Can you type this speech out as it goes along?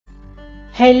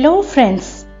Hello friends,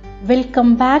 welcome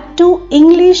back to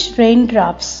English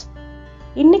Raindrops.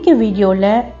 இன்னைக்கு வீடியோல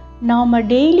நாம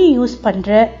டெய்லி யூஸ்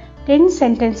பண்ற 10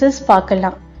 sentences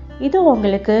பார்க்கலாம். இது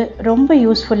உங்களுக்கு ரொம்ப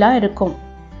யூஸ்ஃபுல்லா இருக்கும்.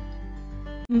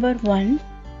 Number 1,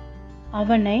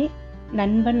 அவனை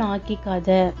நண்பன்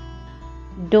ஆக்கிக்காத.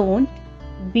 Don't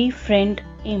befriend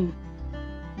him.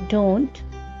 Don't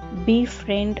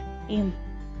befriend him.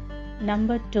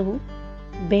 Number 2,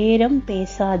 பேரம்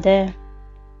பேசாத.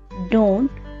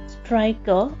 Don't strike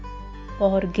a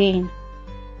bargain.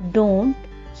 Don't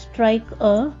strike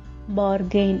a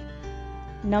bargain.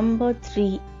 Number 3,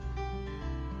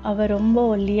 அவ ரொம்ப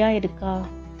ஒல்லியா இருக்கா.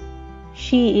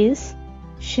 She is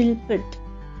shilpit.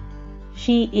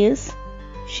 She is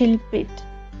shilpit.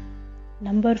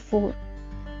 Number 4,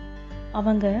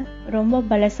 அவங்க ரொம்ப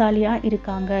பலசாலியா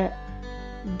இருக்காங்க.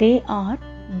 They are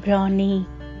brawny.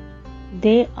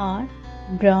 They are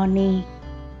brawny.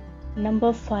 Number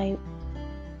 5,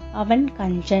 அவன்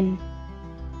கஞ்சன்.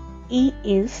 He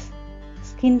is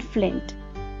skinflint.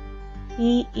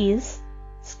 He is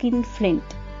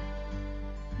skinflint.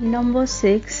 Number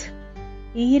 6,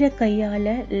 ஈர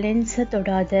கையால லென்ஸ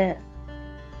தொடாத.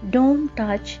 Don't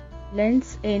touch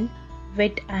lens in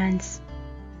wet hands.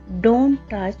 Don't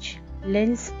touch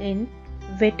lens in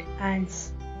wet hands.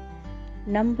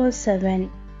 Number 7,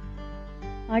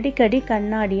 அடிக்கடி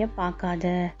கண்ணாடிய பார்க்காத.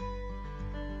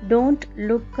 Don't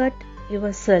look at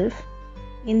yourself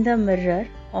in the mirror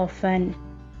often.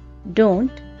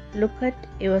 Don't look at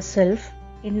yourself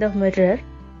in the mirror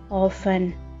often.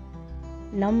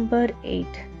 Number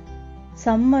 8,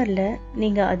 சம்மர்ல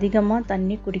நீங்க அதிகமா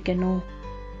தண்ணி குடிக்கணும்.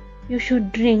 You should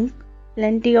drink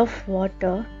plenty of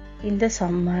water in the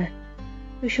summer.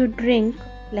 You should drink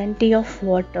plenty of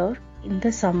water in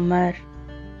the summer.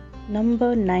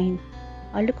 Number 9,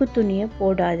 அழுக்கு துணியை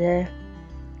போடாத.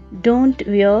 Don't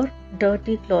wear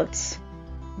dirty clothes.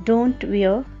 Don't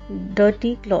wear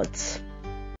dirty clothes.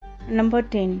 Number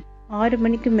 10, 6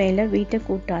 மணிக்கு மேல வீட்டை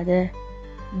கூட்டாத.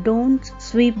 Don't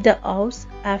sweep the house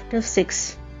after 6.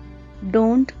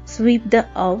 Don't sweep the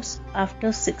house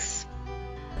after 6.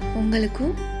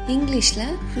 உங்களுக்கும் இங்கிலீஷ்ல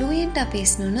ஃப்ளூயண்டா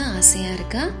பேசணும்னு ஆசையா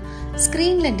இருக்கா?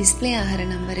 ஸ்கிரீன்ல டிஸ்ப்ளே ஆகிற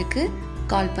நம்பருக்கு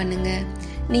கால் பண்ணுங்க.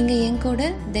 நீங்க என்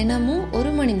கூட தினமும்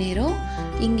 1 மணி நேரம்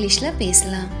இங்கிலீஷ்ல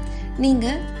பேசலாம். நீங்க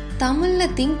தமிழ்ல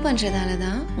திங்க் பண்றதால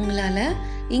தான் உங்களால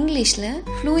இங்கிலீஷ்ல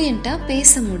ஃப்ளூயண்டா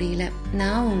பேச முடியல.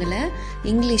 நான் உங்களை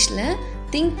இங்கிலீஷ்ல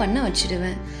திங்க் பண்ண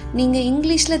வச்சிடுவேன். நீங்க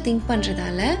இங்கிலீஷ்ல திங்க்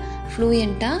பண்றதால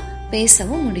ஃப்ளூயண்டா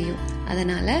பேசவும் முடியும்.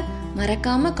 அதனால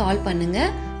மறக்காம கால் பண்ணுங்க,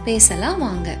 பேசலாம்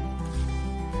வாங்க.